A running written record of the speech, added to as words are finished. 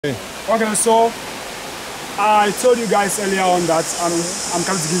Okay, so I told you guys earlier on that I'm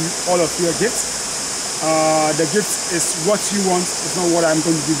coming to give all of you a gift. The gift is what you want, it's not what I'm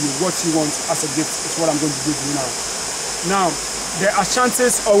going to give you. What you want as a gift is what I'm going to give you now. Now, the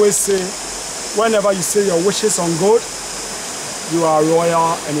Ashantis always say, whenever you say your wishes on God, you are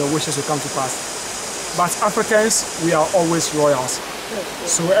royal and your wishes will come to pass. But Africans, we are always royals.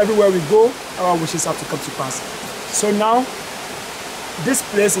 So everywhere we go, our wishes have to come to pass. So now, this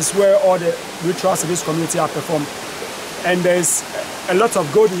place is where all the rituals in this community are performed. And there's a lot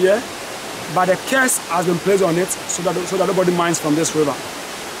of gold here, but a curse has been placed on it so that nobody mines from this river.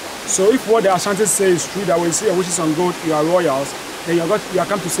 So if what the Ashantis say is true, that when you say your wishes on gold, you are royals, then you are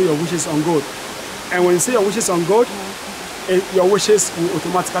come to say your wishes on gold. And when you say your wishes on gold, your wishes will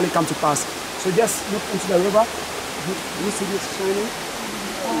automatically come to pass. So just look into the river. Do you see this shining?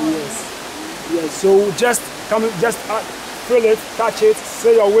 Yes. Yes. So just feel it, touch it,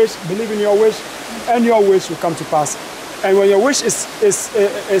 say your wish, believe in your wish, and your wish will come to pass. And when your wish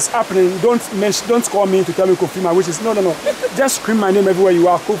is happening, don't call me to tell me Kofi, my wishes. No. Just scream my name everywhere you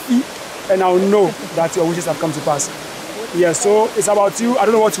are, Kofi, and I'll know that your wishes have come to pass. Yeah, so it's about you. I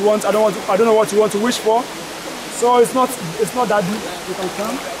don't know what you want. I don't know what you want to wish for. So it's not that deep. You can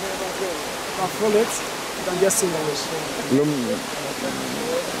come, you can feel it, you can just say your wish.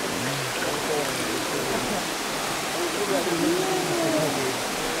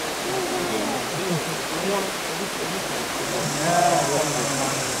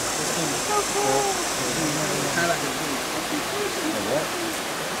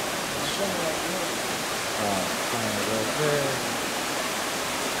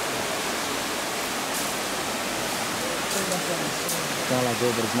 Sound like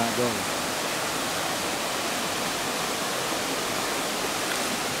gold, but it's not gold.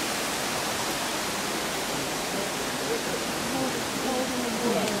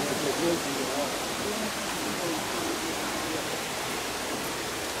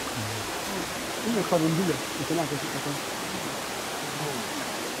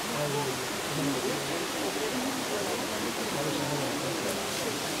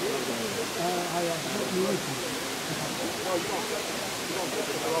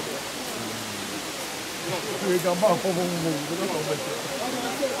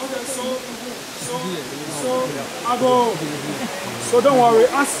 So don't worry,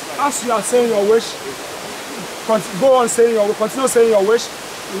 as you are saying your wish, continue saying your wish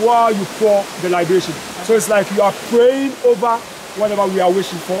while you pour the libation. So it's like you are praying over whatever we are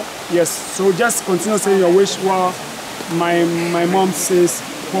wishing for. Yes, so just continue saying your wish while my mom says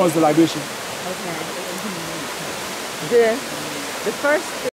pours the libation. Okay. The first